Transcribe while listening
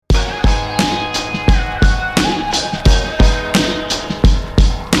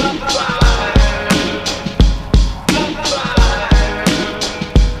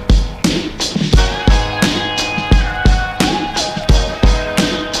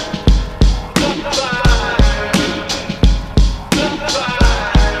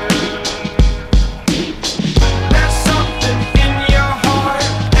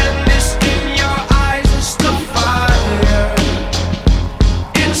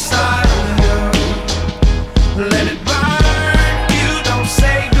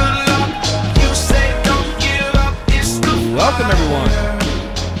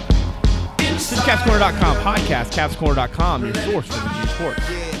Podcast, CavsCorner.com, your source for Virginia sports.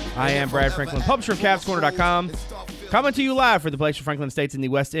 I am Brad Franklin, publisher of CavsCorner.com, coming to you live for the Palatial Franklin Estates in the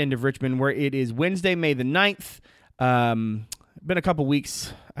west end of Richmond, where it is Wednesday, May the 9th. Been a couple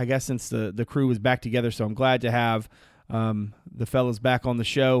weeks, I guess, since the crew was back together, so I'm glad to have the fellas back on the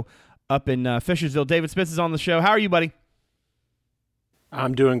show up in Fishersville. David Spitz is on the show. How are you, buddy?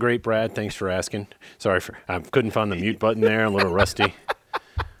 I'm doing great, Brad. Thanks for asking. Sorry, I couldn't find the mute button there. I'm a little rusty.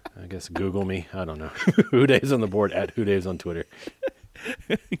 I guess Google me. I don't know. Who Dave's on the board, at Who Dave's on Twitter.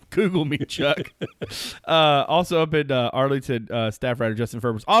 Google me, Chuck. Also up in Arlington, staff writer Justin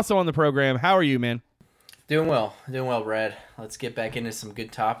Ferber's also on the program. How are you, man? Doing well, Brad. Let's get back into some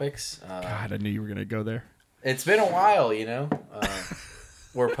good topics. God, I knew you were going to go there. It's been a while,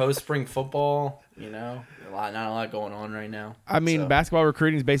 We're post-spring football, not a lot going on right now. I mean, basketball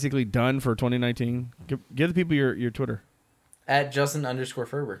recruiting is basically done for 2019. Give the people your Twitter. At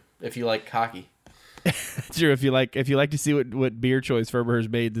Justin_Ferber, if you like hockey. True. If you like to see what beer choice Ferber has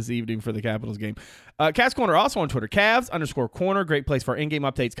made this evening for the Capitals game. Cavs Corner also on Twitter. Cavs_Corner. Great place for in-game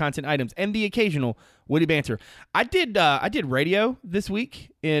updates, content items, and the occasional witty banter. I did radio this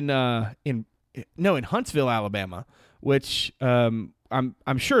week in Huntsville, Alabama, which I'm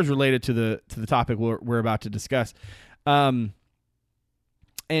sure is related to the topic we're about to discuss.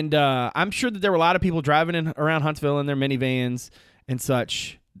 And I'm sure that there were a lot of people driving around Huntsville in their minivans and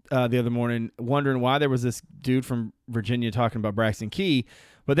such the other morning, wondering why there was this dude from Virginia talking about Braxton Key.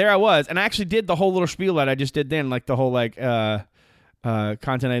 But there I was, and I actually did the whole little spiel that I just did then, like the whole content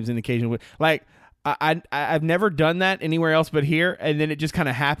items and occasion. Like I've never done that anywhere else but here, and then it just kind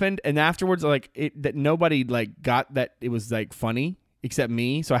of happened, and afterwards, that nobody got that it was funny except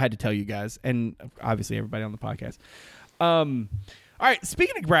me, so I had to tell you guys, and obviously everybody on the podcast. All right,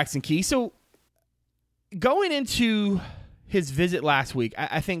 speaking of Braxton Key, so going into his visit last week,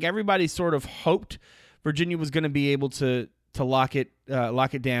 I think everybody sort of hoped Virginia was going to be able to lock it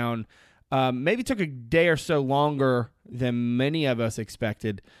down. Maybe took a day or so longer than many of us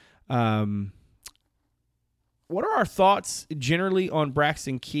expected. What are our thoughts generally on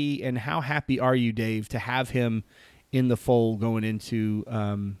Braxton Key, and how happy are you, Dave, to have him in the fold going into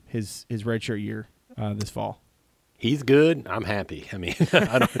his redshirt year this fall? He's good. I'm happy. I mean,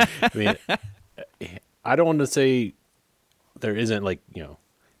 I don't want to say there isn't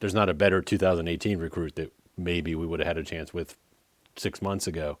there's not a better 2018 recruit that maybe we would have had a chance with 6 months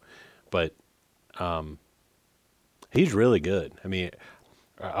ago, but he's really good. I mean,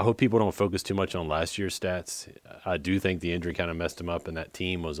 I hope people don't focus too much on last year's stats. I do think the injury kind of messed him up, and that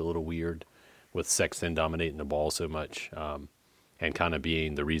team was a little weird with Sexton dominating the ball so much and kind of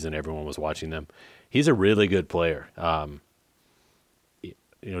being the reason everyone was watching them. He's a really good player.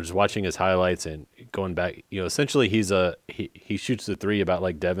 Just watching his highlights and going back, essentially he shoots the three about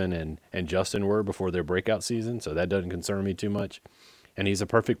like Devin and Justin were before their breakout season, so that doesn't concern me too much. And he's a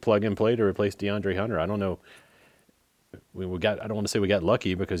perfect plug-and-play to replace DeAndre Hunter. I don't know. I don't want to say we got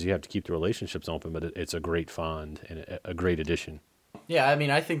lucky because you have to keep the relationships open, but it's a great find and a great addition. Yeah, I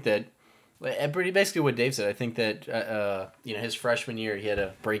mean, I think that basically what Dave said. I think that his freshman year he had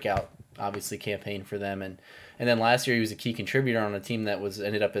a breakout, obviously, campaign for them, and then last year he was a key contributor on a team that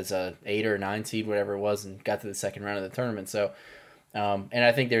ended up as a 8 or 9 seed, whatever it was, and got to the second round of the tournament. So, and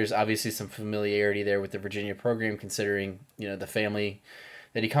I think there's obviously some familiarity there with the Virginia program, considering the family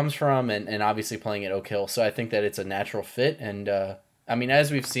that he comes from, and obviously playing at Oak Hill. So I think that it's a natural fit, and I mean,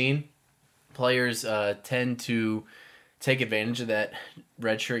 as we've seen, players tend to take advantage of that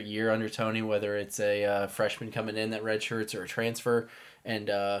redshirt year under Tony, whether it's a freshman coming in that redshirts or a transfer, and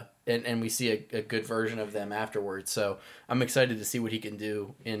we see a good version of them afterwards. So I'm excited to see what he can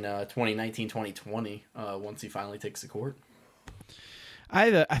do in 2019-2020 once he finally takes the court.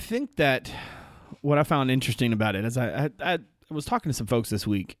 I think that what I found interesting about it is I was talking to some folks this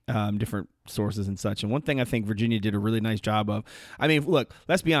week, different sources and such, and one thing I think Virginia did a really nice job of. I mean, look,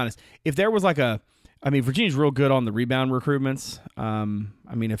 let's be honest. If there was Virginia's real good on the rebound recruitments.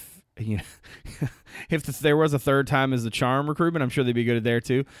 I mean, if there was a third time as the charm recruitment, I'm sure they'd be good at there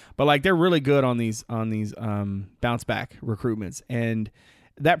too. But they're really good on these bounce back recruitments, and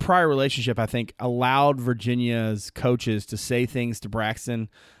that prior relationship, I think, allowed Virginia's coaches to say things to Braxton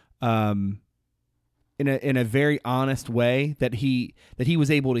in a very honest way that he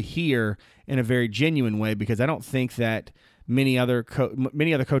was able to hear in a very genuine way, because I don't think that many other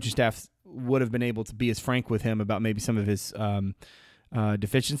coaching staffs would have been able to be as frank with him about maybe some of his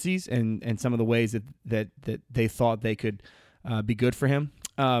deficiencies and some of the ways that they thought they could be good for him.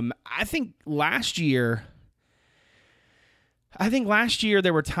 I think last year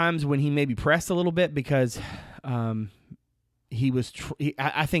there were times when he maybe pressed a little bit because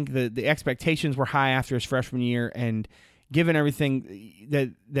I think the expectations were high after his freshman year, and given everything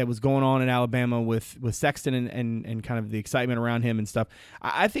that was going on in Alabama with Sexton and kind of the excitement around him and stuff,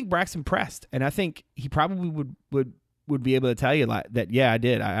 I think Braxton pressed, and I think he probably would be able to tell you that, yeah, I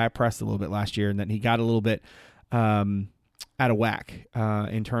did. I pressed a little bit last year, and that he got a little bit out of whack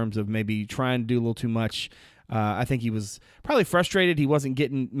in terms of maybe trying to do a little too much. I think he was probably frustrated. He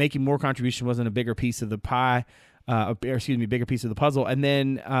wasn't making more contribution, wasn't a bigger piece of the pie. Bigger piece of the puzzle. And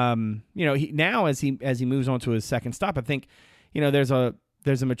then, now as he moves on to his second stop, I think, there's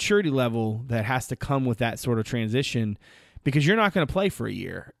a maturity level that has to come with that sort of transition, because you're not going to play for a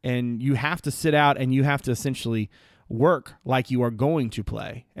year, and you have to sit out and you have to essentially work like you are going to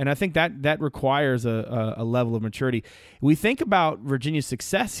play. And I think that requires a level of maturity. We think about Virginia's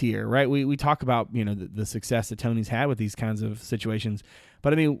success here, right? We talk about, the success that Tony's had with these kinds of situations,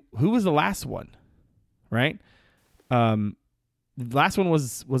 but I mean, who was the last one, right? The last one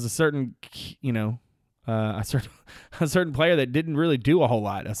was a certain, a certain player that didn't really do a whole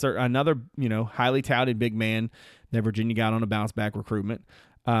lot. Another, highly touted big man that Virginia got on a bounce back recruitment.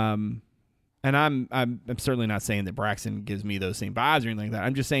 And I'm certainly not saying that Braxton gives me those same vibes or anything like that.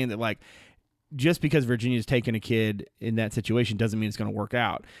 I'm just saying that, just because Virginia's taken a kid in that situation doesn't mean it's going to work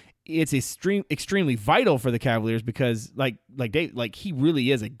out. It's extremely vital for the Cavaliers, because Dave, he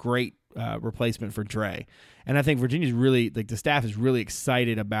really is a great replacement for Dre. And I think Virginia's really, the staff is really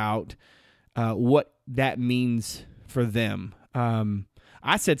excited about what that means for them.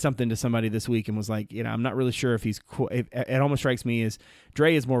 I said something to somebody this week and was like, I'm not really sure if he's cool. It almost strikes me as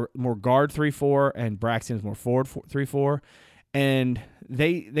Dre is more guard 3-4 and Braxton is more forward 3-4. And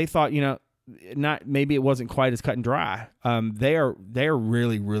they thought, not, maybe it wasn't quite as cut and dry. They are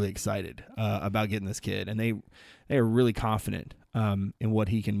really, really excited about getting this kid, and they are really confident in what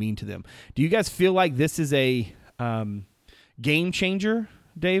he can mean to them. Do you guys feel like this is a game changer,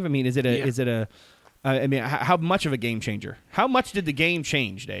 Dave? I mean, how much of a game changer? How much did the game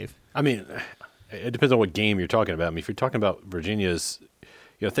change, Dave? I mean, it depends on what game you're talking about. I mean, if you're talking about Virginia's,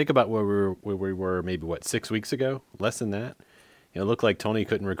 think about where we were maybe 6 weeks ago, less than that. It looked like Tony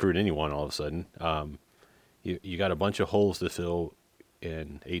couldn't recruit anyone all of a sudden. You got a bunch of holes to fill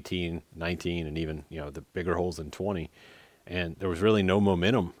in 18, 19, and even the bigger holes in 20. And there was really no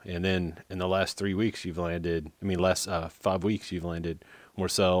momentum. And then in the last 3 weeks, last 5 weeks, you've landed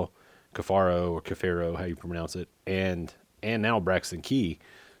Morcell, Cafaro, how you pronounce it, and now Braxton Key.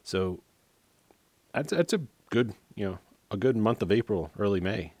 So that's a good, a good month of April, early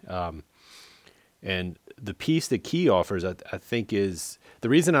May. And the piece that Key offers, I think, is the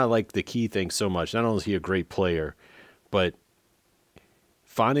reason I like the Key thing so much. Not only is he a great player, but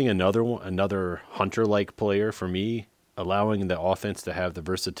finding another Hunter-like player for me, allowing the offense to have the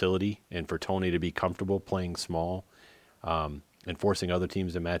versatility and for Tony to be comfortable playing small, and forcing other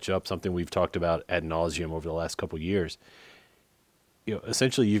teams to match up, something we've talked about ad nauseum over the last couple of years.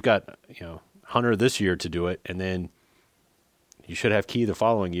 Essentially you've got, Hunter this year to do it, and then you should have Key the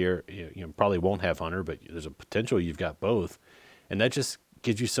following year. Probably won't have Hunter, but there's a potential you've got both. And that just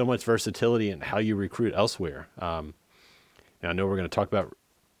gives you so much versatility in how you recruit elsewhere. Now I know we're going to talk about,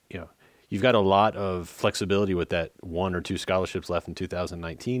 you've got a lot of flexibility with that 1 or 2 scholarships left in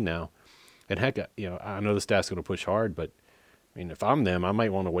 2019 now. And heck, I know the staff's going to push hard, but I mean, if I'm them, I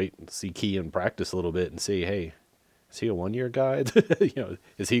might want to wait and see Key in practice a little bit and see, hey, is he a 1-year guy?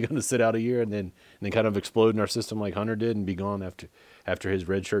 Is he going to sit out a year and then kind of explode in our system like Hunter did and be gone after his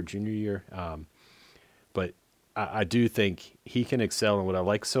redshirt junior year? But I do think he can excel, and what I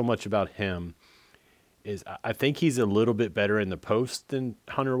like so much about him is I think he's a little bit better in the post than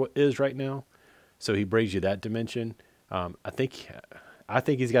Hunter is right now. So he brings you that dimension. I think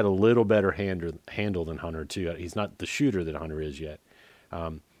he's got a little better handle than Hunter too. He's not the shooter that Hunter is yet.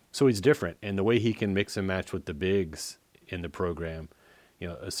 So he's different, and the way he can mix and match with the bigs in the program,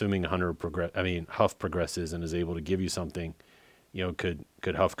 assuming Huff progresses and is able to give you something,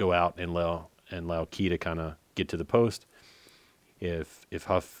 could Huff go out and allow Key to kind of get to the post? If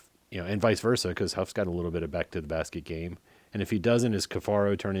Huff, and vice versa, because Huff's got a little bit of back to the basket game, and if he doesn't, is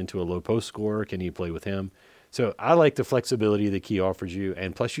Cafaro turn into a low post scorer? Can you play with him? So I like the flexibility that Key offers you,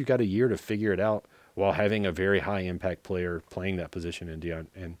 and plus you've got a year to figure it out while having a very high impact player playing that position in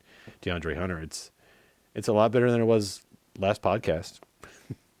DeAndre Hunter. It's a lot better than it was last podcast.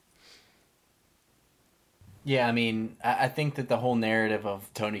 Yeah, I mean, I think that the whole narrative of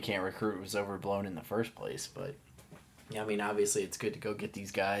Tony can't recruit was overblown in the first place, but yeah, I mean, obviously it's good to go get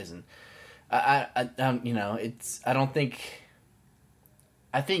these guys, and I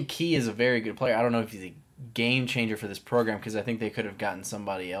think Key is a very good player. I don't know if he's game changer for this program because I think they could have gotten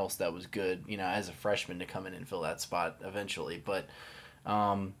somebody else that was good, as a freshman to come in and fill that spot eventually. But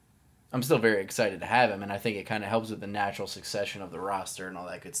I'm still very excited to have him, and I think it kind of helps with the natural succession of the roster and all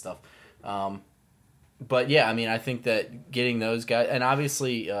that good stuff. But yeah, I mean, I think that getting those guys, and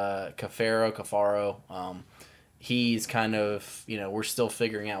obviously Cafaro, he's kind of, we're still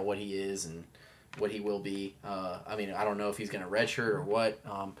figuring out what he is and what he will be. I mean, I don't know if he's going to redshirt or what.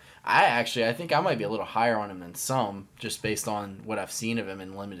 I think I might be a little higher on him than some, just based on what I've seen of him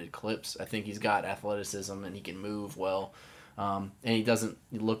in limited clips. I think he's got athleticism and he can move well. And he doesn't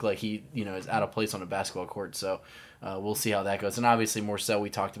look like he, is out of place on a basketball court. So we'll see how that goes. And obviously Morcell we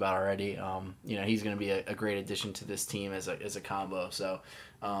talked about already. He's going to be a great addition to this team as a combo. So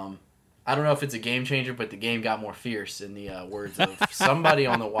I don't know if it's a game changer, but the game got more fierce in the words of somebody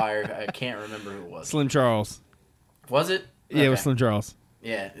on the wire. I can't remember who it was. Slim Charles. Was it? Yeah, It was Slim Charles.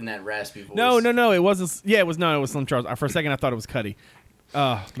 Yeah, in that raspy voice. No, it wasn't. Yeah, it was Slim Charles. For a second, I thought it was Cuddy.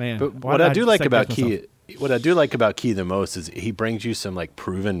 Oh man! But what I do like about Key the most is he brings you some like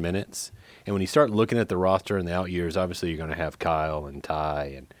proven minutes. And when you start looking at the roster in the out years, obviously you're going to have Kyle and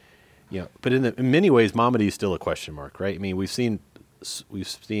Ty, and but in many ways, Mamadi is still a question mark, right? I mean, we've seen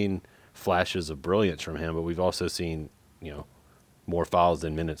flashes of brilliance from him, but we've also seen more fouls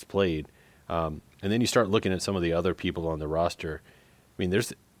than minutes played. And then you start looking at some of the other people on the roster. I mean,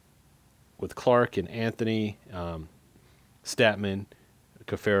 there's with Clark and Anthony, Statman,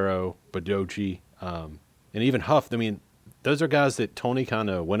 Cafaro, Badoji, and even Huff. I mean, those are guys that Tony kind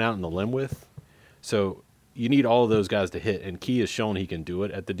of went out on the limb with. So you need all of those guys to hit, and Key has shown he can do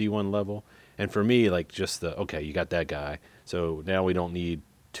it at the D1 level. And for me, like just you got that guy. So now we don't need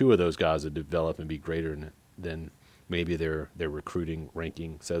two of those guys to develop and be greater than maybe their recruiting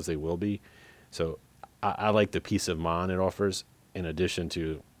ranking says they will be. So I like the peace of mind it offers in addition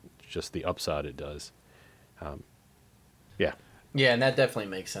to just the upside it does. Yeah. Yeah, and that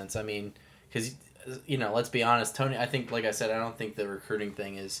definitely makes sense. I mean, because, let's be honest, Tony, I think, like I said, I don't think the recruiting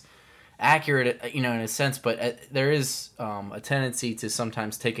thing is accurate, in a sense, but there is a tendency to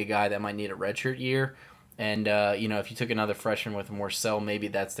sometimes take a guy that might need a redshirt year. And, if you took another freshman with Morcell, maybe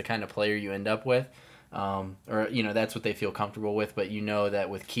that's the kind of player you end up with. Or, that's what they feel comfortable with. But that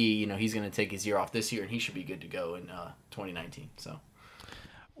with Key, he's going to take his year off this year, and he should be good to go in 2019. So,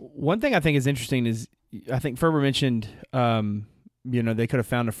 one thing I think is interesting is I think Ferber mentioned, they could have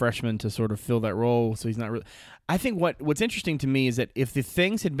found a freshman to sort of fill that role. So he's not really. I think what's interesting to me is that if the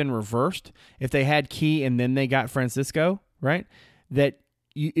things had been reversed, if they had Key and then they got Francisco, right, that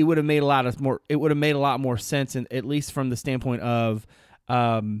it would have made a lot more sense, and at least from the standpoint of,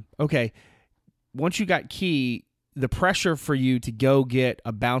 okay, once you got Key, the pressure for you to go get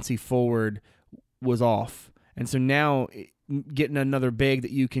a bouncy forward was off, and so now getting another big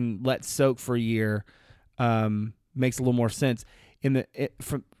that you can let soak for a year makes a little more sense.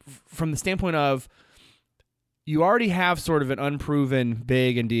 From the standpoint of, you already have sort of an unproven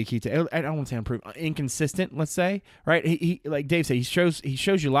big in Diakite. I don't want to say unproven, inconsistent, let's say, right? He like Dave said, he shows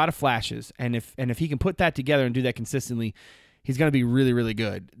you a lot of flashes, and if he can put that together and do that consistently, he's going to be really, really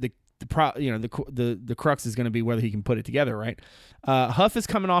good. The crux is going to be whether he can put it together, right? Huff is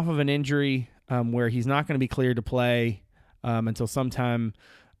coming off of an injury where he's not going to be cleared to play until sometime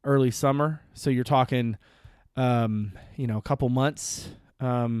early summer. So you're talking, a couple months,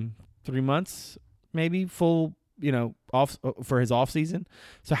 3 months. Maybe full, off for his off season.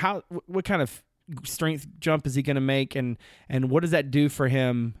 So what kind of strength jump is he going to make, and what does that do for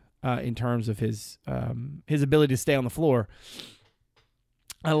him in terms of his ability to stay on the floor?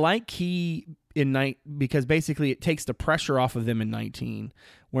 I like Key because basically it takes the pressure off of them in 19,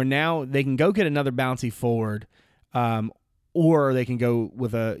 where now they can go get another bouncy forward, or they can go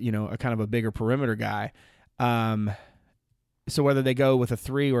with a kind of a bigger perimeter guy. So whether they go with a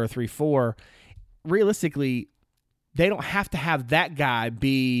 3 or a 3-4. Realistically, they don't have to have that guy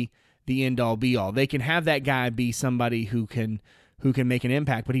be the end-all be-all. They can have that guy be somebody who can make an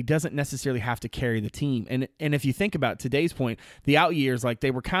impact, but he doesn't necessarily have to carry the team. And if you think about today's point, the out years, like they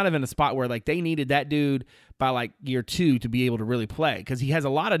were kind of in a spot where like they needed that dude by like year 2 to be able to really play, because he has a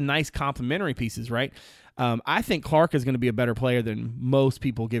lot of nice complementary pieces, right? I think Clark is going to be a better player than most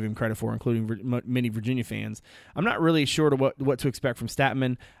people give him credit for, including many Virginia fans. I'm not really sure to what to expect from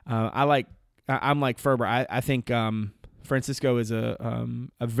Statman. I'm like Ferber. I think Francisco is a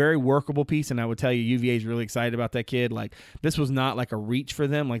very workable piece, and I would tell you UVA is really excited about that kid. Like, this was not like a reach for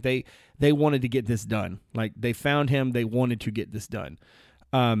them. Like they wanted to get this done. Like, they found him. They wanted to get this done.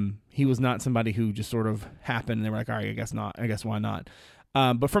 He was not somebody who just sort of happened and they were like, all right, I guess not. I guess why not?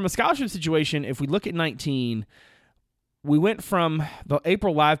 But from a scholarship situation, if we look at 19, we went from the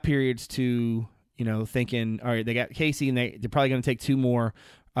April live periods to thinking, all right, they got Casey, and they're probably going to take two more,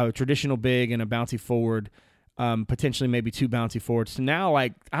 a traditional big and a bouncy forward, potentially maybe two bouncy forwards. So now, I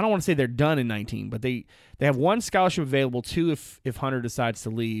don't want to say they're done in 19, but they have one scholarship available, two if Hunter decides to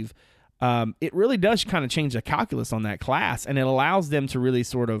leave. It really does kind of change the calculus on that class, and it allows them to really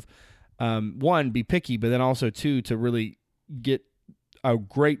sort of, one, be picky, but then also, two, to really get a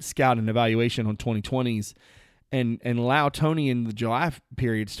great scout and evaluation on 2020s and allow Tony in the July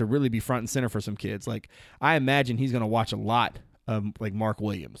periods to really be front and center for some kids. I imagine he's going to watch a lot of Mark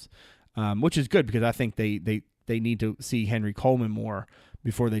Williams, which is good because I think they need to see Henry Coleman more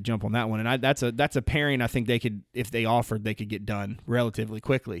before they jump on that one. And that's a pairing I think they could, if they offered, they could get done relatively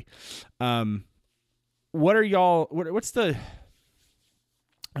quickly. What are y'all, what's the,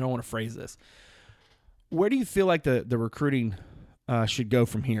 I don't want to phrase this. Where do you feel like the recruiting should go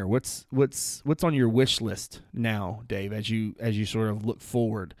from here? What's on your wish list now, Dave, as you sort of look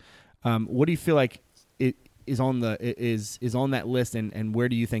forward? What do you feel like it is on that list, and where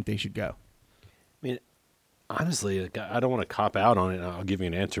do you think they should go? I mean, honestly, I don't want to cop out on it, and I'll give you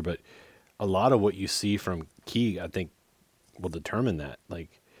an answer, but a lot of what you see from Key, I think, will determine that.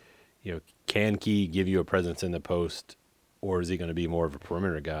 Can Key give you a presence in the post, or is he going to be more of a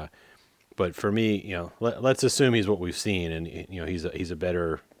perimeter guy? But for me, let's assume he's what we've seen, and he's a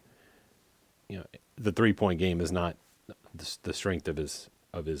better. The 3-point game is not the strength of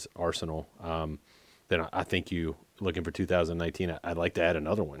his arsenal. Then I think you looking for 2019. I'd like to add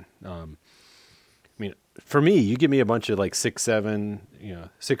another one. I mean, for me, you give me a bunch of 6'7",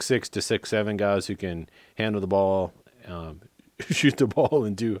 6'6" to 6'7" guys who can handle the ball, shoot the ball,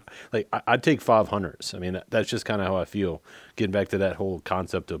 and do I'd take 500s. I mean, that's just kind of how I feel. Getting back to that whole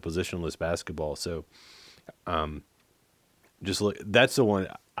concept of positionless basketball. So, just look. That's the one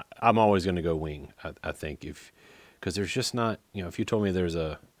I'm always going to go wing. I think because there's just not. If you told me there's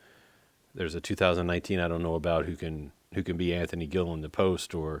a 2019 I don't know about who can be Anthony Gill in the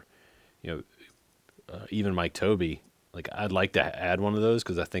post, or even Mike Tobey. I'd like to add one of those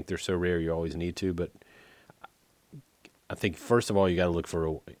because I think they're so rare. You always need to, but I think first of all you got to look for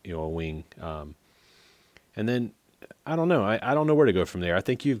a wing, and then I don't know. I don't know where to go from there. I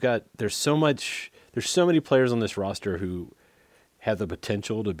think there's so many players on this roster who have the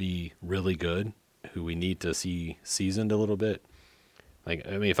potential to be really good, who we need to see seasoned a little bit.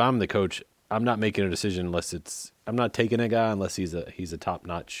 If I'm the coach, I'm not making a decision I'm not taking a guy unless he's a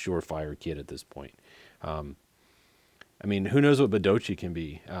top-notch surefire kid at this point. Who knows what Badochi can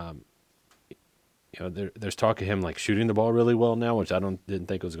be? There's talk of him shooting the ball really well now, which I didn't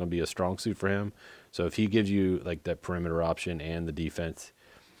think was going to be a strong suit for him. So if he gives you that perimeter option and the defense,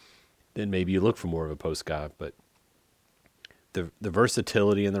 then maybe you look for more of a post guy. But the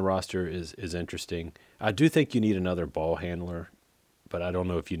versatility in the roster is interesting. I do think you need another ball handler, but I don't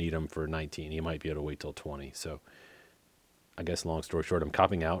know if you need him for 19. He might be able to wait till 20. So I guess long story short, I'm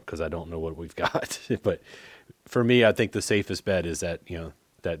copping out because I don't know what we've got. But for me, I think the safest bet is that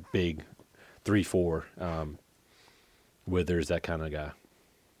that big 3-4 Withers, that kind of guy.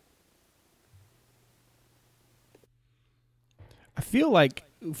 I feel like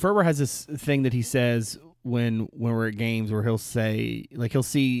Ferber has this thing that he says when we're at games where he'll say, he'll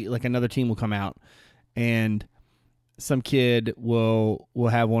see another team will come out and some kid will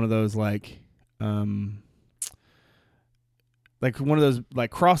have one of those one of those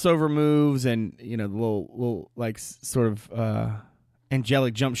crossover moves and the little sort of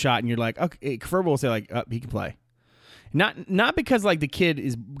angelic jump shot, and you're like, okay, Ferber will say he can play. Not because the kid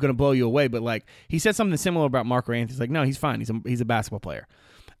is gonna blow you away, but he said something similar about Marco Anthony. He's like, no, he's fine. He's a basketball player.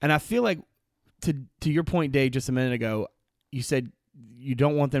 And I feel like to your point, Dave, just a minute ago, you said you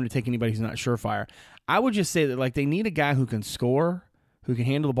don't want them to take anybody who's not surefire. I would just say that they need a guy who can score, who can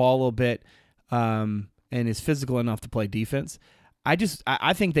handle the ball a little bit, and is physical enough to play defense. I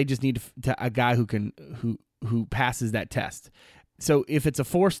think they just need a guy who passes that test. So if it's a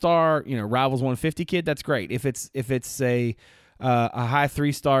 4-star, Rivals 150 kid, that's great. If it's a high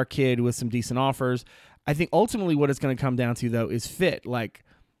 3-star kid with some decent offers, I think ultimately what it's going to come down to though is fit.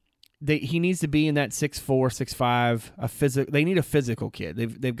 He needs to be in that 6'4", 6'5". They need a physical kid.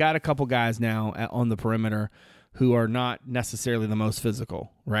 They've got a couple guys now on the perimeter who are not necessarily the most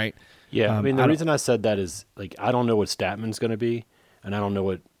physical, right? Yeah, the reason I said that is I don't know what Statman's going to be, and I don't know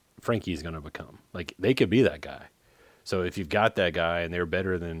what Frankie's going to become. They could be that guy. So if you've got that guy and they're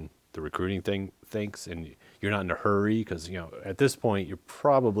better than the recruiting thing thinks, and you're not in a hurry because at this point you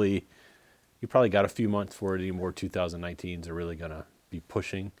probably got a few months for it. Any more 2019s are really going to be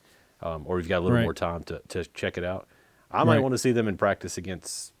pushing, or you've got a little more time to check it out. I might want to see them in practice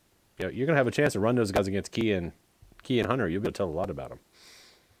against. You're going to have a chance to run those guys against Key and Hunter. You'll be able to tell a lot about them.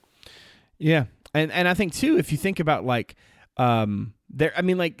 Yeah, And I think too, if you think about like,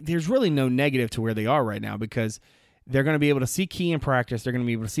 there's really no negative to where they are right now because they're going to be able to see Key in practice. They're going to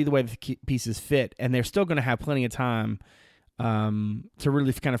be able to see the way the pieces fit, and they're still going to have plenty of time to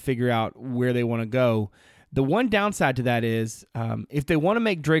really kind of figure out where they want to go. The one downside to that is if they want to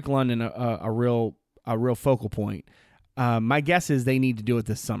make Drake London a real focal point, my guess is they need to do it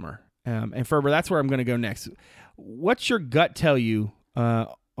this summer. And Ferber, that's where I'm going to go next. What's your gut tell you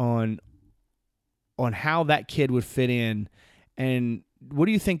on how that kid would fit in, and what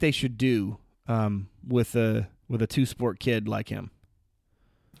do you think they should do with a two-sport kid like him?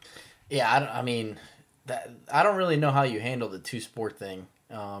 Yeah, I don't really know how you handle the two-sport thing.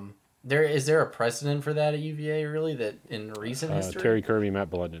 Is there a precedent for that at UVA, really, that in recent history? Terry Kirby, Matt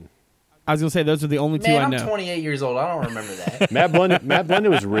Blunden. I was going to say those are the only two I know. I'm 28 years old. I don't remember that. Matt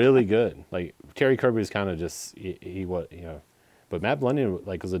Blunden was really good. Like, Terry Kirby was kind of just, he was, but Matt Blunden,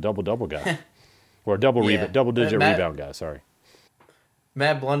 like, was a double-double guy. Or a double-digit rebound guy, sorry.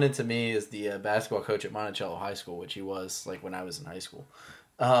 Matt Blunden, to me, is the basketball coach at Monticello High School, which he was, like, when I was in high school.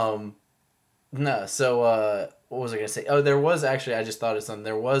 What was I going to say? Oh, there was actually, I just thought of something.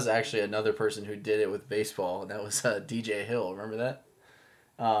 There was actually another person who did it with baseball, and that was DJ Hill. Remember that?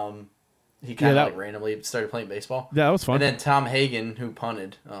 He kind of randomly started playing baseball. Yeah, that was fun. And then Tom Hagen, who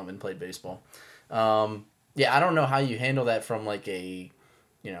punted and played baseball. I don't know how you handle that from like a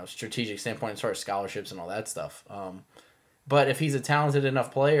strategic standpoint as far as scholarships and all that stuff. But if he's a talented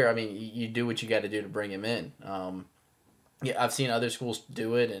enough player, I mean, you do what you got to do to bring him in. I've seen other schools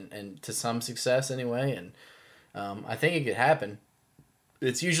do it and to some success anyway, and I think it could happen. You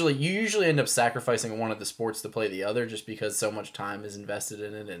usually end up sacrificing one of the sports to play the other just because so much time is invested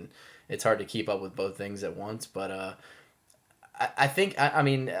in it, and it's hard to keep up with both things at once. But I think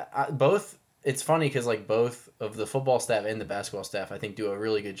both. It's funny because like both of the football staff and the basketball staff, I think, do a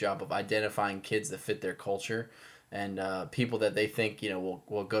really good job of identifying kids that fit their culture and people that they think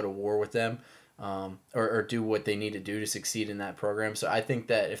will go to war with them or do what they need to do to succeed in that program. So I think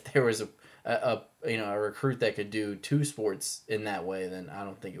that if there was a recruit that could do two sports in that way, then I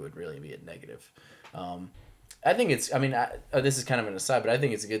don't think it would really be a negative. I think it's. This is kind of an aside, but I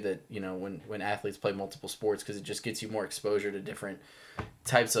think it's good that when athletes play multiple sports because it just gets you more exposure to different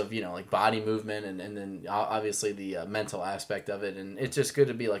types of like body movement and then obviously the mental aspect of it, and it's just good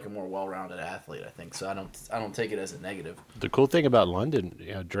to be like a more well-rounded athlete. I think so. I don't take it as a negative. The cool thing about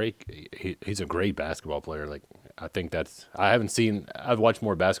London, Drake, he's a great basketball player. Like I think I've watched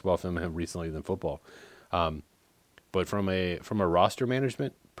more basketball from him recently than football, but from a roster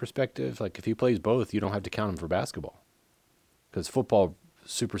management perspective, like if he plays both, you don't have to count him for basketball because football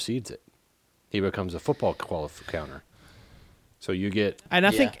supersedes it. He becomes a football counter. So you get, and I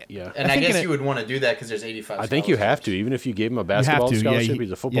think you would want to do that because there's 85. I think you have to, even if you gave him a basketball scholarship,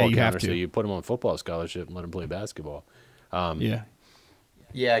 he's a football counter. So you put him on football scholarship and let him play basketball.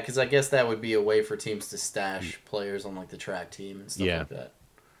 Because I guess that would be a way for teams to stash players on like the track team and stuff like that.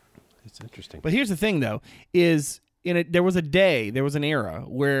 It's interesting. But here's the thing, though, is there was an era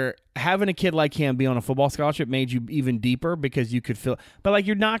where having a kid like him be on a football scholarship made you even deeper because you could fill. But like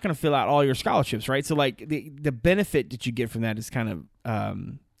you're not going to fill out all your scholarships, right? So like the benefit that you get from that is kind of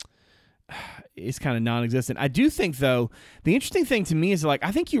non-existent. I do think though the interesting thing to me is like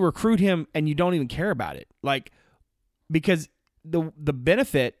I think you recruit him and you don't even care about it, like because the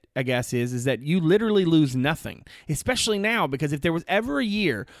benefit, I guess, is that you literally lose nothing, especially now, because if there was ever a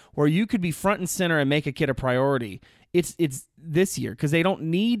year where you could be front and center and make a kid a priority, it's this year because they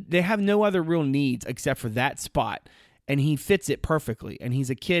have no other real needs except for that spot, and he fits it perfectly. And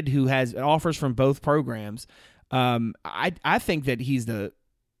he's a kid who has offers from both programs. I think that he's the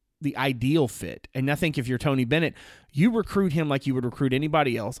ideal fit, and I think if you're Tony Bennett, you recruit him like you would recruit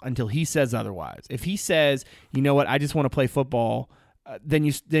anybody else until he says otherwise. If he says, you know what, I just want to play football. Then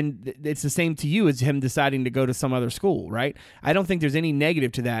it's the same to you as him deciding to go to some other school, right? I don't think there's any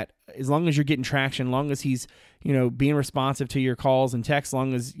negative to that as long as you're getting traction, as long as he's being responsive to your calls and texts, as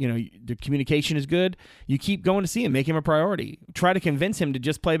long as the communication is good. You keep going to see him, make him a priority. Try to convince him to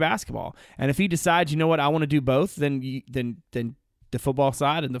just play basketball. And if he decides, I want to do both, then the football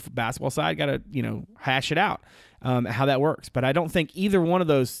side and the basketball side got to hash it out how that works. But I don't think either one of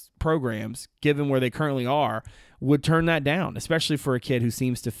those programs, given where they currently are, would turn that down, especially for a kid who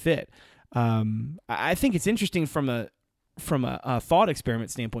seems to fit. I think it's interesting from a thought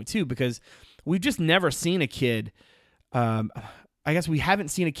experiment standpoint too, because we've just never seen a kid. I guess we haven't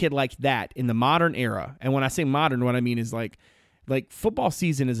seen a kid like that in the modern era. And when I say modern, what I mean is like football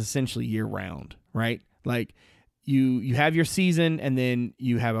season is essentially year round, right? Like you have your season and then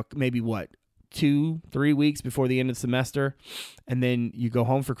you have maybe 2-3 weeks before the end of the semester, and then you go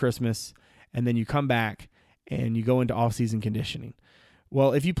home for Christmas. and then you come back and you go into off-season conditioning.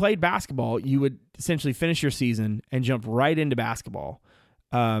 Well, if you played basketball, you would essentially finish your season and jump right into basketball.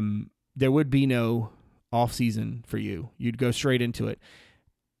 There would be no off-season for you. You'd go straight into it.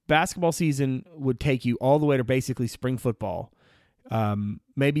 Basketball season would take you all the way to basically spring football.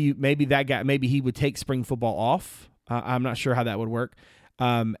 Maybe he would take spring football off. I'm not sure how that would work.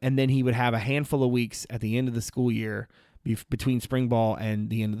 And then he would have a handful of weeks at the end of the school year between spring ball and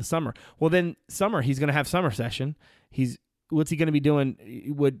the end of the summer. Well, then summer, he's going to have summer session. What's he going to be doing?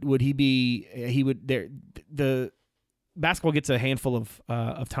 The basketball gets a handful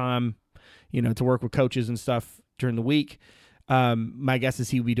of time, to work with coaches and stuff during the week. My guess is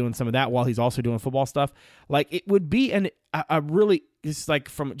he would be doing some of that while he's also doing football stuff. Like, it would be a really, just like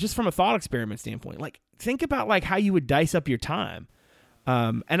from a thought experiment standpoint, like, think about like how you would dice up your time.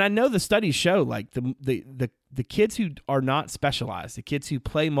 And I know the studies show like the kids who are not specialized, the kids who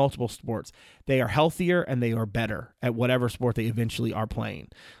play multiple sports, they are healthier and they are better at whatever sport they eventually are playing.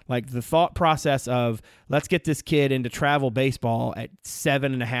 Like the thought process of let's get this kid into travel baseball at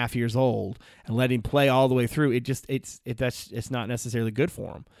 7.5 years old and let him play all the way through. It's not necessarily good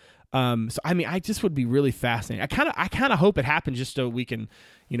for him. So I mean, I just would be really fascinated. I kind of hope it happens just so we can,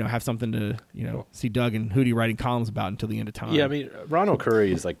 have something to, see Doug and Hootie writing columns about until the end of time. Yeah, I mean, Ronald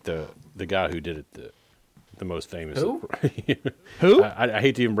Curry is like the guy who did it the most famous. Who? Who? I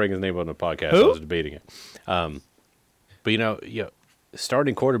hate to even bring his name on the podcast. Who? I was debating it. But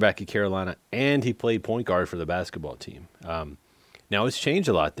starting quarterback at Carolina, and he played point guard for the basketball team. Now it's changed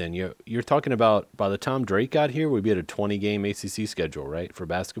a lot. Then you're talking about by the time Drake got here, we'd be at a 20-game ACC schedule, right, for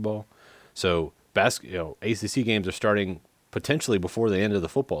basketball. So ACC games are starting potentially before the end of the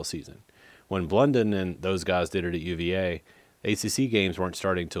football season. When Blunden and those guys did it at UVA, ACC games weren't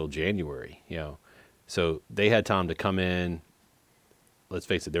starting till January. So they had time to come in. Let's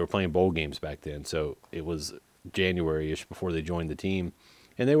face it, they were playing bowl games back then, so it was January-ish before they joined the team,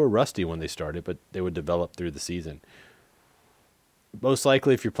 and they were rusty when they started, but they would develop through the season. Most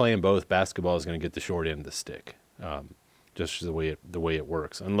likely, if you're playing both, basketball is going to get the short end of the stick, just the way it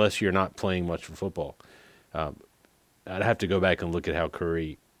works. Unless you're not playing much for football, I'd have to go back and look at how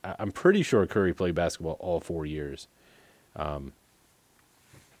Curry. I'm pretty sure Curry played basketball all 4 years,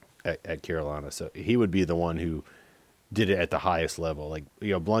 at Carolina. So he would be the one who did it at the highest level. Like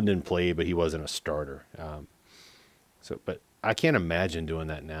Blunden played, but he wasn't a starter. But I can't imagine doing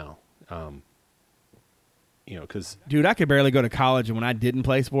that now. Because dude, I could barely go to college, and when I didn't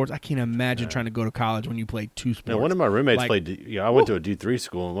play sports, I can't imagine trying to go to college when you played two sports. One of my roommates played. I went to a D3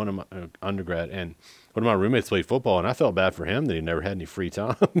 school, and one of my undergrad, and one of my roommates played football, and I felt bad for him that he never had any free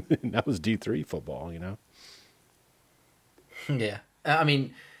time. And that was D3 football, Yeah, I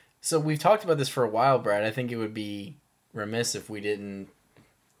mean, so we've talked about this for a while, Brad. I think it would be remiss if we didn't.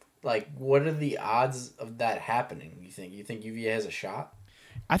 Like, what are the odds of that happening? You think UVA has a shot?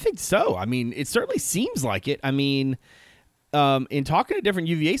 I think so. I mean, it certainly seems like it. I mean, in talking to different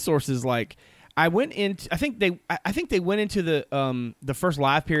UVA sources, like I think they went into the first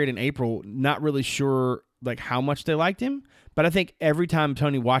live period in April, not really sure like how much they liked him, but I think every time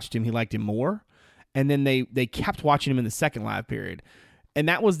Tony watched him, he liked him more, and then they kept watching him in the second live period, and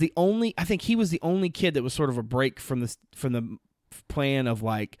that was I think he was the only kid that was sort of a break from the plan of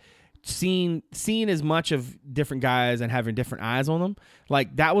like seeing as much of different guys and having different eyes on them.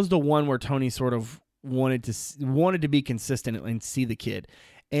 Like that was the one where Tony sort of wanted to be consistent and see the kid.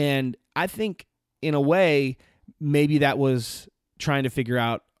 And I think in a way, maybe that was trying to figure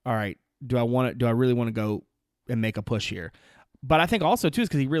out, all right, do I really want to go and make a push here? But I think also too is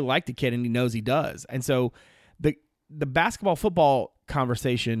because he really liked the kid and he knows he does. And so the basketball football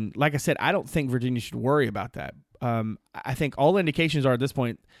conversation, like I said, I don't think Virginia should worry about that. I think all indications are at this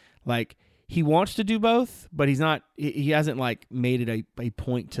point, like he wants to do both, but he hasn't like made it a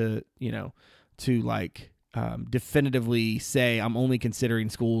point to like definitively say I'm only considering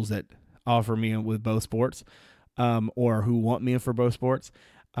schools that offer me with both sports, or who want me for both sports.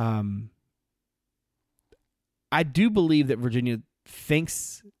 I do believe that Virginia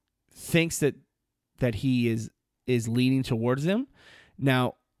thinks that he is leaning towards them.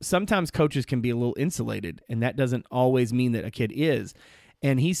 Now, sometimes coaches can be a little insulated, and that doesn't always mean that a kid is.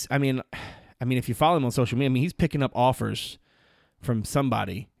 And I mean, if you follow him on social media, he's picking up offers from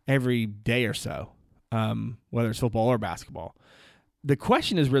somebody every day or so, whether it's football or basketball. The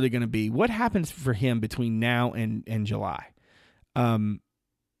question is really going to be what happens for him between now and July.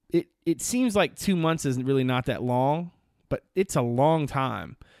 It seems like 2 months isn't really not that long, but it's a long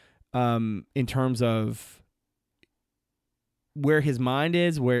time in terms of where his mind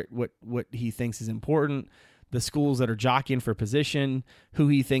is, what he thinks is important, the schools that are jockeying for position, who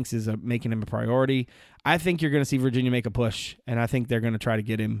he thinks is making him a priority. I think you're going to see Virginia make a push, and I think they're going to try to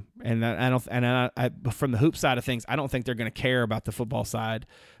get him. And from the hoop side of things, I don't think they're going to care about the football side,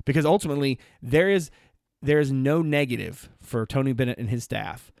 because ultimately there is no negative for Tony Bennett and his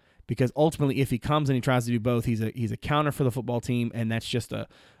staff, because ultimately if he comes and he tries to do both, he's a counter for the football team, and that's just a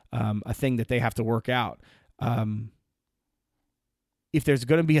thing that they have to work out. If there's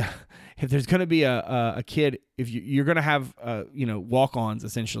going to be a kid, if you're going to have walk-ons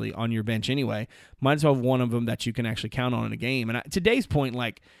essentially on your bench anyway, might as well have one of them that you can actually count on in a game. And today's point,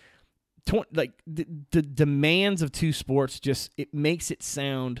 the demands of two sports, just it makes it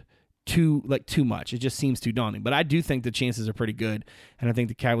sound too much. It just seems too daunting. But I do think the chances are pretty good, and I think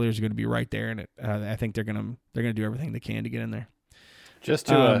the Cavaliers are going to be right there, and I think they're going to do everything they can to get in there. Just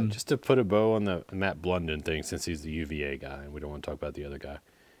to put a bow on the Matt Blunden thing, since he's the UVA guy, and we don't want to talk about the other guy.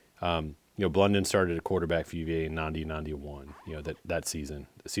 Blunden started a quarterback for UVA in 90-91. That season,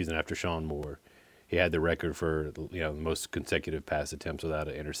 the season after Sean Moore, he had the record for the most consecutive pass attempts without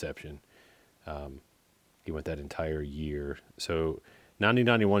an interception. He went that entire year. So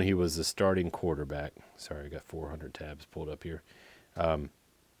 90-91, he was the starting quarterback. Sorry, I got 400 tabs pulled up here.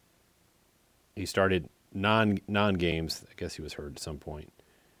 He started non-games. I guess he was hurt at some point.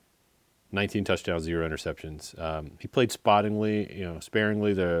 19 touchdowns, 0 interceptions. He played sparingly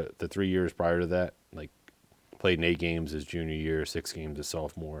the 3 years prior to that. Played in 8 games his junior year, 6 games his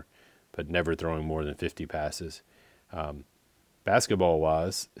sophomore, but never throwing more than 50 passes.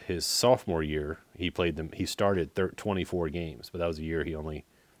 Basketball-wise, his sophomore year, he started 24 games, but that was a year he only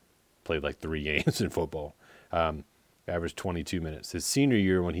played 3 games in football. Averaged 22 minutes. His senior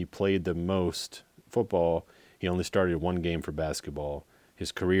year, when he played the most football, he only started 1 game for basketball.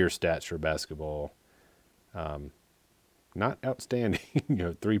 His career stats for basketball, not outstanding.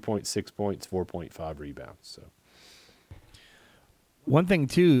 3.6 points, 4.5 rebounds. So, one thing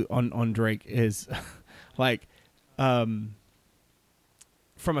too on Drake is from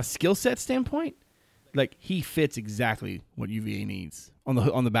a skill set standpoint, he fits exactly what UVA needs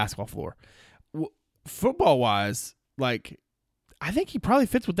on the basketball floor. Football wise, I think he probably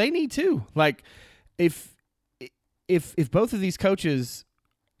fits what they need too. If both of these coaches,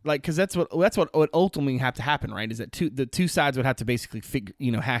 because that's what would ultimately have to happen, right? Is that the two sides would have to basically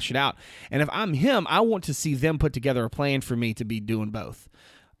hash it out. And if I'm him, I want to see them put together a plan for me to be doing both.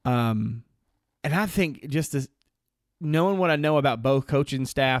 And I think just as knowing what I know about both coaching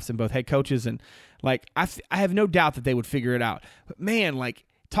staffs and both head coaches, and I have no doubt that they would figure it out. But man,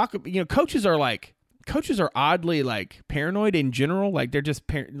 coaches are oddly paranoid in general. They're just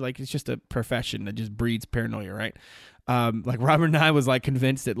it's just a profession that just breeds paranoia, right? Robert and I was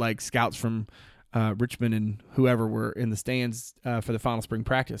convinced that scouts from Richmond and whoever were in the stands for the final spring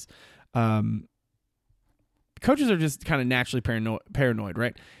practice. Coaches are just kind of naturally paranoid,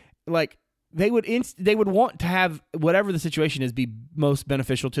 right? They would want to have whatever the situation is be most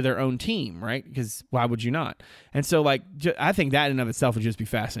beneficial to their own team, right? Because why would you not? And so, I think that in and of itself would just be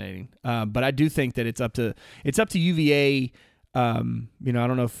fascinating. But I do think that it's up to UVA. I don't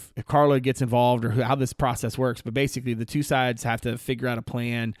know if Carla gets involved or how this process works, but basically the two sides have to figure out a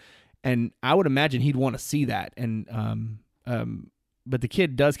plan, and I would imagine he'd want to see that. And but the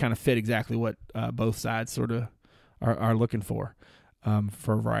kid does kind of fit exactly what both sides sort of are looking for a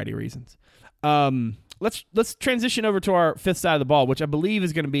variety of reasons. Let's transition over to our fifth side of the ball, which I believe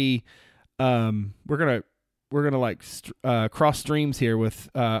is going to be we're gonna cross streams here with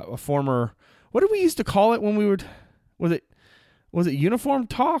a former. What did we used to call it when we would? Was it uniform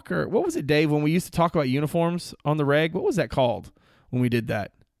talk, or what was it, Dave? When we used to talk about uniforms on the reg, what was that called when we did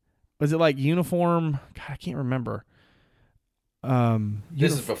that? Was it uniform? God, I can't remember.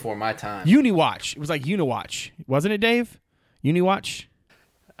 This is before my time. Uniwatch. It was Uniwatch, wasn't it, Dave? Uniwatch.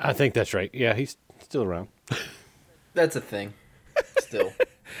 I think that's right. Yeah, he's still around. That's a thing. Still.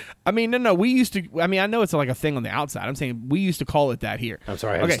 No. We used to. I know it's a thing on the outside. I'm saying we used to call it that here. I'm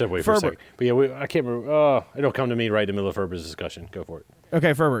sorry, I had to step away for a second. But yeah, I can't remember. It'll come to me right in the middle of Ferber's discussion. Go for it.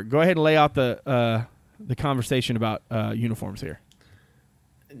 Okay, Ferber, go ahead and lay out the conversation about uniforms here.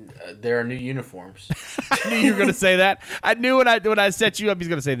 There are new uniforms. I knew you were going to say that. I knew when I set you up, he's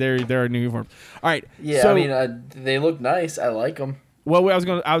going to say there are new uniforms. All right. Yeah, so, they look nice. I like them. Well, I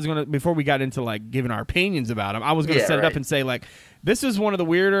was gonna before we got into giving our opinions about them, I was gonna set it up and say this is one of the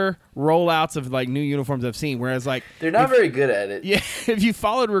weirder rollouts of new uniforms I've seen. Whereas they're not very good at it. Yeah, if you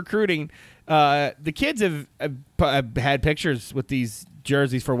followed recruiting, the kids have had pictures with these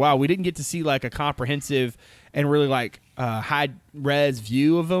jerseys for a while. We didn't get to see a comprehensive and really high res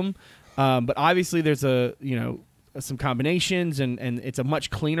view of them, but obviously there's some combinations and it's a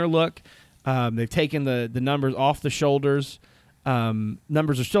much cleaner look. They've taken the numbers off the shoulders.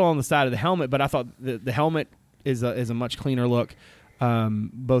 Numbers are still on the side of the helmet, but I thought the helmet is a much cleaner look.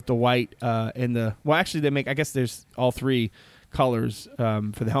 Both the white and actually they make, I guess there's all three colors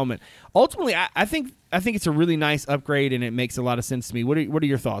for the helmet. Ultimately, I think it's a really nice upgrade, and it makes a lot of sense to me. What are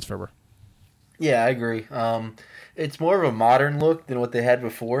your thoughts, Ferber? Yeah, I agree. It's more of a modern look than what they had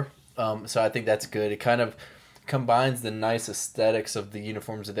before, so I think that's good. It kind of combines the nice aesthetics of the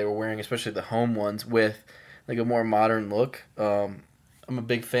uniforms that they were wearing, especially the home ones, with like a more modern look. I'm a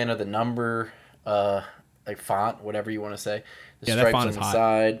big fan of the number, like font, whatever you want to say. The stripes on the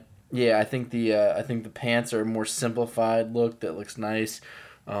side. Yeah, I think the pants are a more simplified look that looks nice.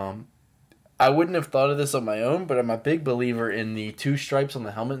 I wouldn't have thought of this on my own, but I'm a big believer in the 2 stripes on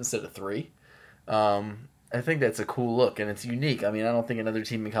the helmet instead of 3. I think that's a cool look, and it's unique. I mean, I don't think another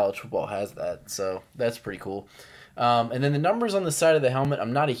team in college football has that, so that's pretty cool. And then the numbers on the side of the helmet,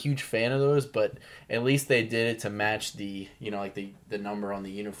 I'm not a huge fan of those, but at least they did it to match the number on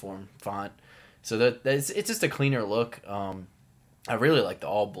the uniform font. So it's just a cleaner look. I really like the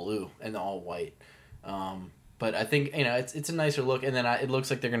all blue and the all white. But I think, it's a nicer look, and then it looks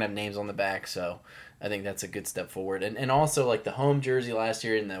like they're going to have names on the back, so I think that's a good step forward. And also, like the home jersey last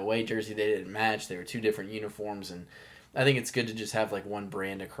year and the away jersey, they didn't match. They were 2 different uniforms, and I think it's good to just have like one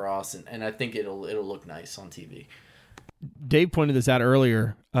brand across, and I think it'll look nice on TV. Dave pointed this out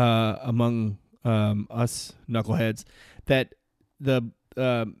earlier among us knuckleheads that the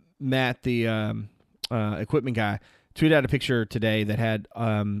Matt, the equipment guy, tweeted out a picture today that had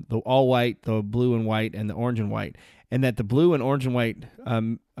the all white, the blue and white, and the orange and white, and that the blue and orange and white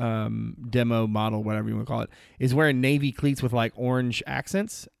demo model, whatever you want to call it, is wearing navy cleats with like orange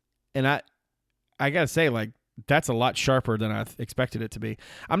accents, and I gotta say, like, that's a lot sharper than I expected it to be.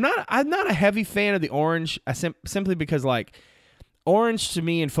 I'm not a heavy fan of the orange, simply because like orange to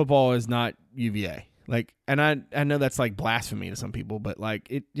me in football is not UVA. Like, and I know that's like blasphemy to some people, but like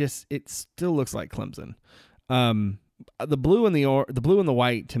it still looks like Clemson. The blue and the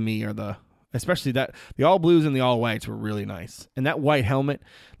white to me are especially that the all blues and the all whites were really nice. And that white helmet,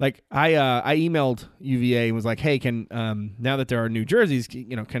 like I emailed UVA and was like, hey, can now that there are new jerseys,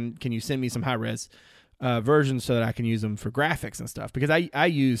 can you send me some high res versions so that I can use them for graphics and stuff, because I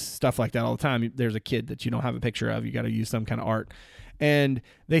use stuff like that all the time. There's a kid that you don't have a picture of, you got to use some kind of art, and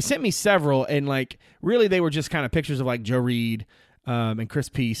they sent me several, and like really they were just kind of pictures of like Joe Reed and Chris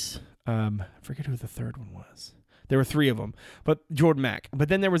Peace. I forget who the third one was. There were 3 of them, but Jordan Mack. But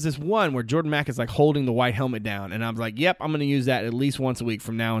then there was this one where Jordan Mack is like holding the white helmet down, and I was like, yep, I'm going to use that at least once a week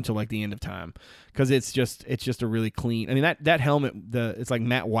from now until like the end of time, because it's just a really clean. I mean, that helmet, it's like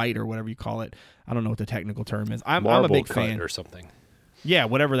matte white or whatever you call it. I don't know what the technical term is. I'm a big fan or something. Yeah,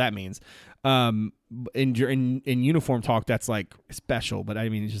 whatever that means. In uniform talk, that's like special, but I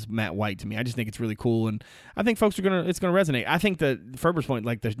mean, it's just matte white to me. I just think it's really cool, and I think folks it's gonna resonate. I think that Ferber's point,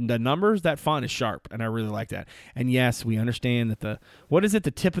 like the numbers, that font is sharp, and I really like that. And yes, we understand that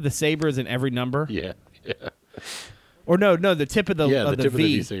the tip of the saber is in every number. Yeah. Or no, the tip of the tip V. of the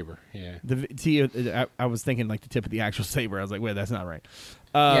V saber. Yeah. The T. I was thinking like the tip of the actual saber. I was like, wait, that's not right.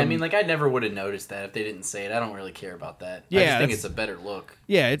 Yeah, I mean, like I never would have noticed that if they didn't say it. I don't really care about that. Yeah, I just think it's a better look.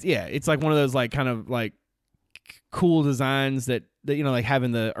 Yeah, it's like one of those like kind of like cool designs that like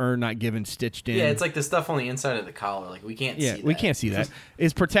having the earn not given stitched in. Yeah, it's like the stuff on the inside of the collar. Like we can't see that. We can't see that.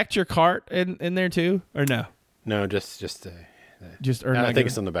 Is protect your cart in there too, or no? No, just earn. I think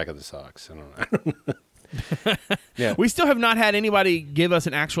it's on the back of the socks. I don't know. Yeah, we still have not had anybody give us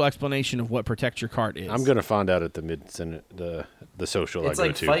an actual explanation of what protect your cart is. I'm gonna find out at the Mid-Senate, the social. It's I go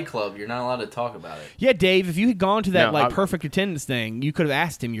like to. Fight Club. You're not allowed to talk about it. Yeah, Dave, if you had gone to that perfect attendance thing, you could have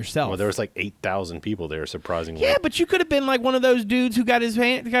asked him yourself. Well, there was like 8,000 people there, surprisingly. Yeah, but you could have been like one of those dudes who got his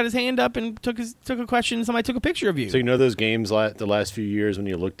hand up and took a question, and somebody took a picture of you. So those games the last few years when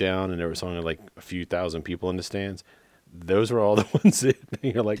you look down and there was only like a few thousand people in the stands. Those were all the ones that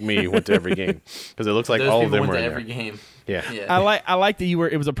like me went to every game, because it looks like all of them were in every there. game. Yeah. I like that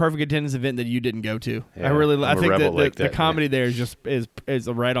it was a perfect attendance event that you didn't go to. Yeah, I think that the that, comedy there is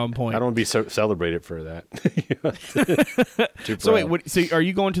right on point. I don't want to be celebrated for that. So wait, so are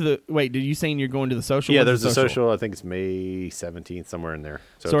you going to did you saying you're going to the social? Yeah, there's a social. I think it's May 17th, somewhere in there.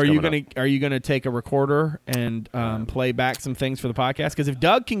 So are you gonna take a recorder and play back some things for the podcast? Because if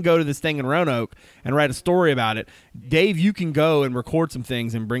Doug can go to this thing in Roanoke and write a story about it, Dave, you can go and record some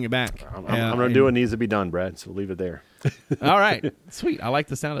things and bring it back. I'm going to do what needs to be done, Brad, so we'll leave it there. All right. Sweet. I like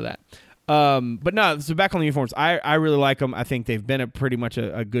the sound of that. But no, so back on the uniforms, I really like them. I think they've been pretty much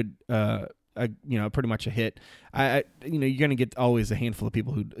a good, pretty much a hit. You're going to get always a handful of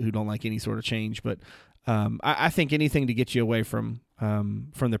people who don't like any sort of change, but I think anything to get you away from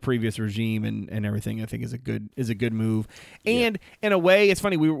the previous regime and everything, I think is a good move. And in a way, it's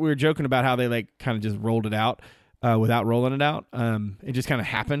funny. We were joking about how they like kind of just rolled it out without rolling it out. It just kind of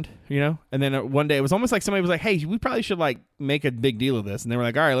happened, And then one day it was almost like somebody was like, "Hey, we probably should like make a big deal of this." And they were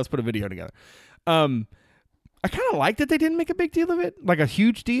like, "All right, let's put a video together." I kind of liked that they didn't make a big deal of it, like a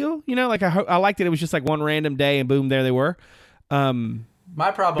huge deal. Like I liked that it was just like one random day and boom, there they were.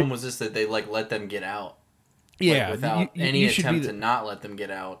 My problem was just that they like let them get out. Yeah, without any attempt to not let them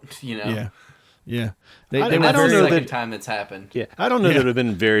get out. Yeah. I don't know the second time that's happened. Yeah, I don't know that it would have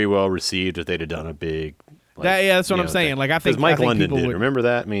been very well received if they'd have done a big. That's what I'm saying. Like I think because Mike London did. Would, remember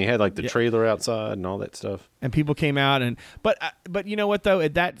that? I mean, he had like the trailer outside and all that stuff. And people came out but you know what though?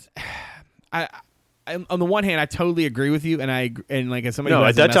 I on the one hand, I totally agree with you, and like as somebody. No,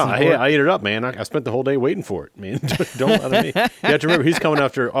 at that time, I ate it up, man. I spent the whole day waiting for it, man. Don't let me. You have to remember, he's coming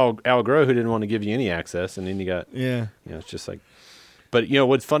after Al Groh, who didn't want to give you any access, and then you got. Yeah. It's just like, but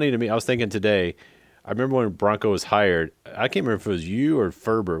what's funny to me? I was thinking today. I remember when Bronco was hired. I can't remember if it was you or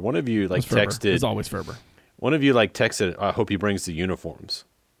Ferber. One of you like texted. It was always Ferber. One of you like texted. I hope he brings the uniforms.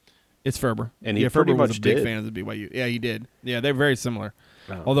 It's Ferber, and he Ferber pretty much was a big did. fan of the BYU. Yeah, he did. Yeah, they're very similar.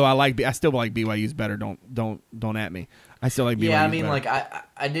 Although I still like BYU's better. Don't at me. I still like BYU's Yeah, I mean, better. like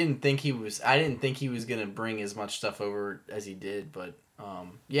I didn't think he was gonna bring as much stuff over as he did, but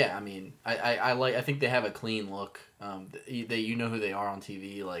yeah, I mean, I think they have a clean look. They who they are on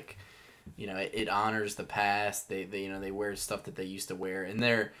TV. Like, it honors the past. They wear stuff that they used to wear, and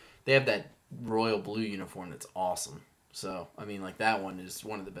they have that royal blue uniform that's awesome. So I mean, like that one is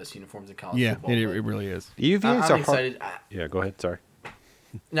one of the best uniforms in college football. Yeah, it really is. I'm excited. Yeah, go ahead. Sorry.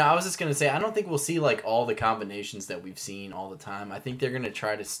 No, I was just going to say, I don't think we'll see like all the combinations that we've seen all the time. I think they're going to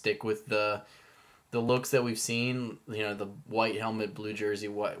try to stick with the looks that we've seen, the white helmet, blue jersey,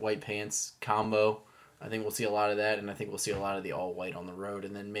 white pants combo. I think we'll see a lot of that, and I think we'll see a lot of the all white on the road.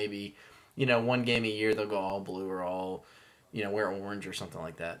 And then maybe, one game a year they'll go all blue or all, wear orange or something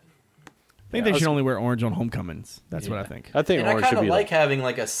like that. I think they should only wear orange on homecomings. That's what I think. I think and orange I should kind be of like having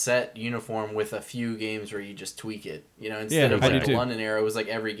like a set uniform with a few games where you just tweak it. Instead of I like do the too. London era, it was like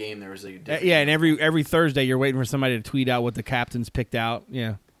every game there was a different. Yeah, and every Thursday you're waiting for somebody to tweet out what the captains picked out.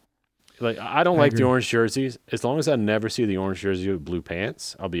 Yeah. Like I don't like the orange jerseys. As long as I never see the orange jersey with blue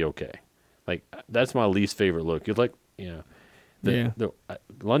pants, I'll be okay. Like that's my least favorite look. You're like,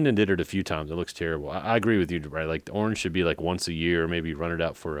 London did it a few times. It looks terrible. I agree with you, right? Like the orange should be like once a year, maybe run it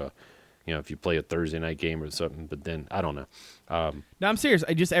out for a. If you play a Thursday night game or something, but then I don't know. No, I'm serious.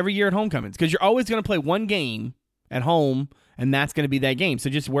 Just every year at homecomings, because you're always going to play one game at home, and that's going to be that game. So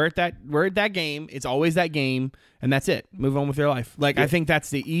just wear it that game. It's always that game, and that's it. Move on with your life. Like I think that's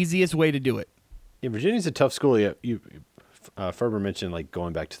the easiest way to do it. Yeah, Virginia's a tough school. Yeah, Ferber mentioned like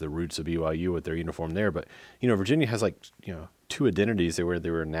going back to the roots of BYU with their uniform there, but Virginia has like two identities where they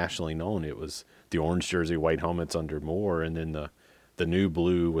were nationally known. It was the orange jersey, white helmets under Moore, and then the new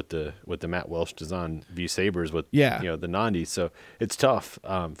blue with the Matt Welsh design V Sabres with the 90s. So it's tough.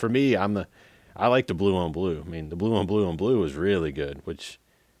 For me, I like the blue on blue. I mean, the blue on blue on blue is really good, which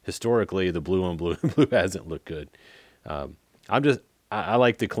historically the blue on blue and blue hasn't looked good. I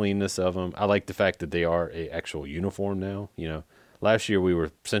like the cleanness of them. I like the fact that they are a actual uniform now. Last year we were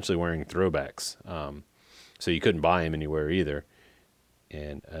essentially wearing throwbacks, so you couldn't buy them anywhere either.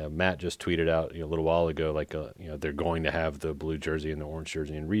 And Matt just tweeted out a little while ago, like they're going to have the blue jersey and the orange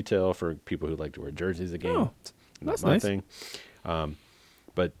jersey in retail for people who like to wear jerseys again. Oh, it's that's not my nice. thing,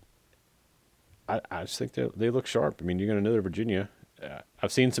 but I just think they look sharp. I mean, you're going to know they're Virginia.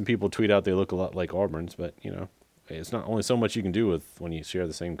 I've seen some people tweet out they look a lot like Auburn's, but it's not only so much you can do with when you share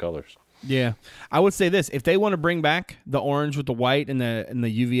the same colors. Yeah, I would say this: if they want to bring back the orange with the white and the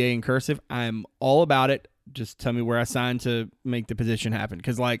UVA in cursive, I'm all about it. Just tell me where I sign to make the position happen,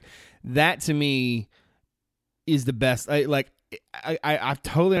 because like that to me is the best. I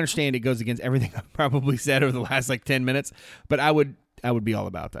totally understand it goes against everything I've probably said over the last like 10 minutes, but I would be all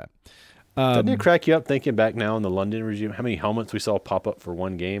about that. Doesn't it crack you up thinking back now in the London regime, how many helmets we saw pop up for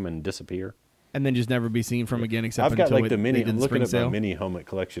one game and disappear? And then just never be seen from again, except I've got until like the mini. they did I'm the looking spring at my sale. mini helmet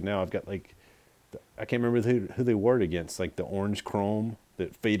collection now. I've got like, I can't remember who they wore it against, like the orange chrome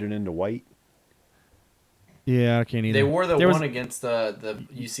that faded into white. Yeah, I can't either. They wore the one against the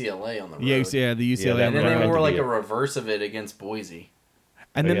UCLA on the road. Yeah, the UCLA. And then they wore like a reverse of it against Boise.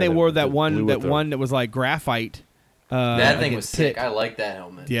 And then they wore that one that was like graphite. That thing was sick. I like that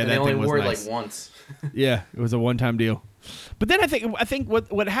helmet. Yeah, and that they only thing was wore nice. it like once. Yeah, it was a one-time deal. But then I think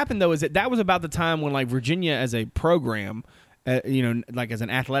what happened though is that was about the time when like Virginia as a program like as an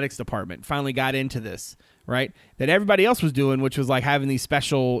athletics department, finally got into this, right? That everybody else was doing, which was like having these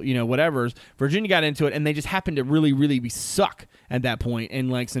special, whatevers. Virginia got into it, and they just happened to really, really be suck at that point.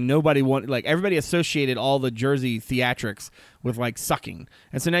 And like, so nobody wanted, like, everybody associated all the jersey theatrics with like sucking.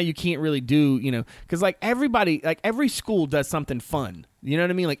 And so now you can't really do, because like everybody, like every school does something fun. You know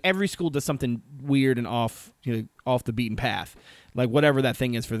what I mean? Like every school does something weird and off the beaten path, like whatever that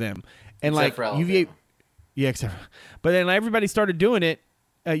thing is for them. And Except like for UVA. Yeah, except. But then everybody started doing it.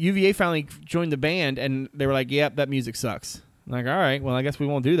 UVA finally joined the band, and they were like, "Yep, that music sucks." I'm like, all right, well, I guess we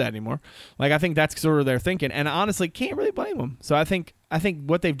won't do that anymore. Like, I think that's sort of their thinking, and honestly, can't really blame them. So I think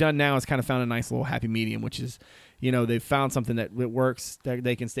what they've done now is kind of found a nice little happy medium, which is, they've found something that works, that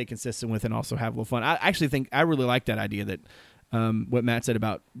they can stay consistent with, and also have a little fun. I actually think I really like that idea that what Matt said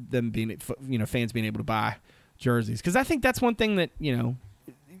about them being, fans being able to buy jerseys, because I think that's one thing that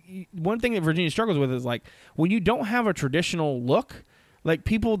one thing that Virginia struggles with is like when you don't have a traditional look, like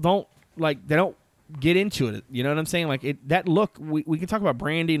people don't they don't get into it. You know what I'm saying? Like that look, we can talk about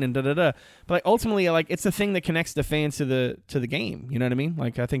branding and but like ultimately, like it's the thing that connects the fans to the game. You know what I mean?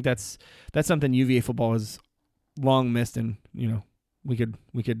 Like I think that's something UVA football has long missed, and we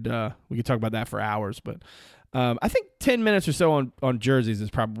could talk about that for hours. But I think 10 minutes or so on jerseys is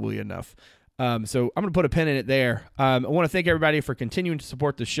probably enough. So I'm going to put a pin in it there. I want to thank everybody for continuing to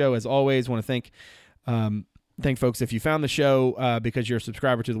support the show. As always, I want to thank folks. If you found the show because you're a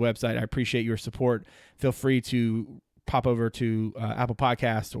subscriber to the website, I appreciate your support. Feel free to pop over to Apple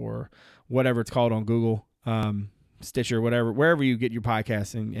Podcasts or whatever it's called on Google, Stitcher, whatever, wherever you get your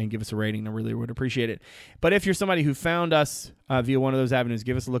podcasts, and give us a rating. I really would appreciate it. But if you're somebody who found us via one of those avenues,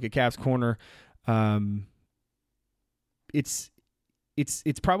 give us a look at Cavs Corner. It's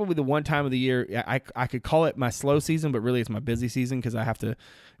probably the one time of the year I could call it my slow season, but really it's my busy season, because I have to,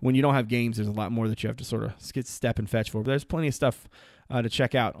 when you don't have games, there's a lot more that you have to sort of step and fetch for. But there's plenty of stuff to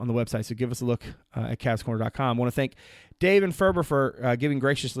check out on the website, so give us a look at CavsCorner.com. I want to thank Dave and Ferber for giving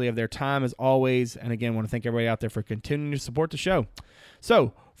graciously of their time as always, and again, I want to thank everybody out there for continuing to support the show.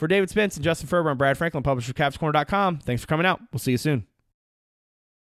 So for David Spence and Justin Ferber, I'm Brad Franklin, publisher of CavsCorner.com. Thanks for coming out. We'll see you soon.